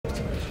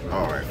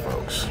Alright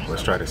folks,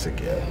 let's try this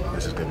again.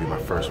 This is gonna be my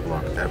first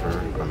vlog ever.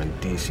 I'm in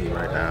DC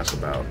right now. It's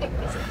about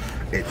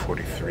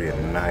 8:43 at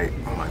night.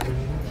 My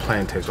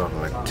plane takes off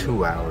in like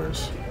 2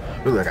 hours.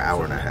 Really like an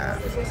hour and a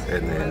half.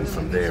 And then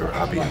from there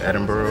I'll be in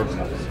Edinburgh.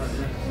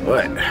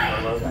 But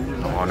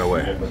I'm on the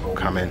way. I'm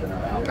coming.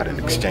 Gotta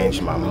exchange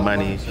my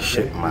money,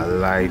 shit my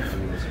life.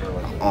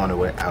 I'm on the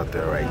way out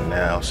there right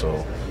now.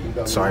 So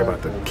sorry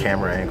about the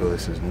camera angle.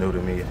 This is new to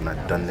me. I've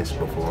not done this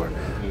before.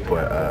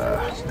 But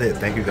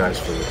thank you guys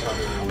for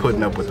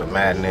putting up with the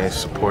madness,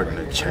 supporting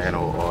the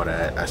channel, all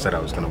that. I said I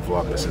was gonna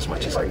vlog this as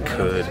much as I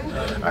could.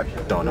 I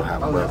don't know how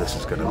well this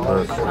is gonna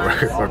look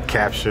or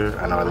capture.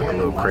 I know I look a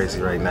little crazy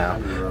right now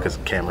because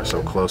the camera's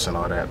so close and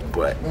all that.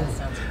 But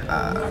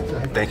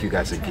thank you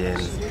guys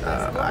again.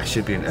 I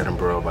should be in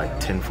Edinburgh by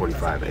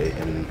 10:45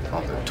 a.m.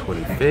 on the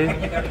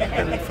 25th.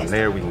 And then from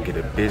there we can get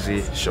it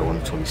busy. Show on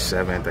the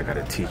 27th. I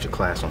gotta teach a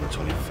class on the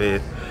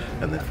 25th.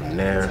 And then from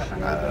there,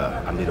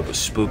 I meet up with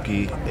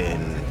Smokey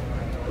in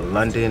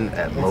London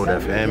at Mode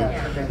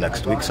FM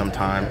next week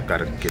sometime.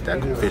 Gotta get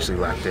that officially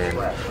locked in.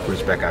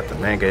 Reach back out to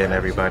Manga and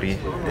everybody.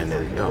 And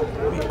then, yo,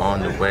 we on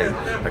the way.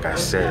 Like I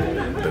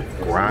said, the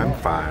grind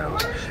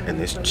files in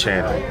this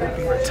channel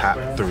will be top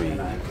 3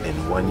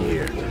 in 1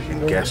 year.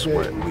 And guess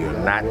what? We are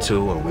not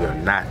 2 and we are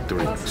not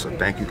 3. So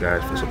thank you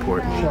guys for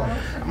supporting me.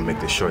 I'm gonna make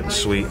this short and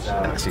sweet.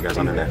 And I'll see you guys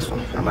on the next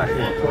one. I'm out of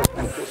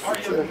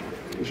here.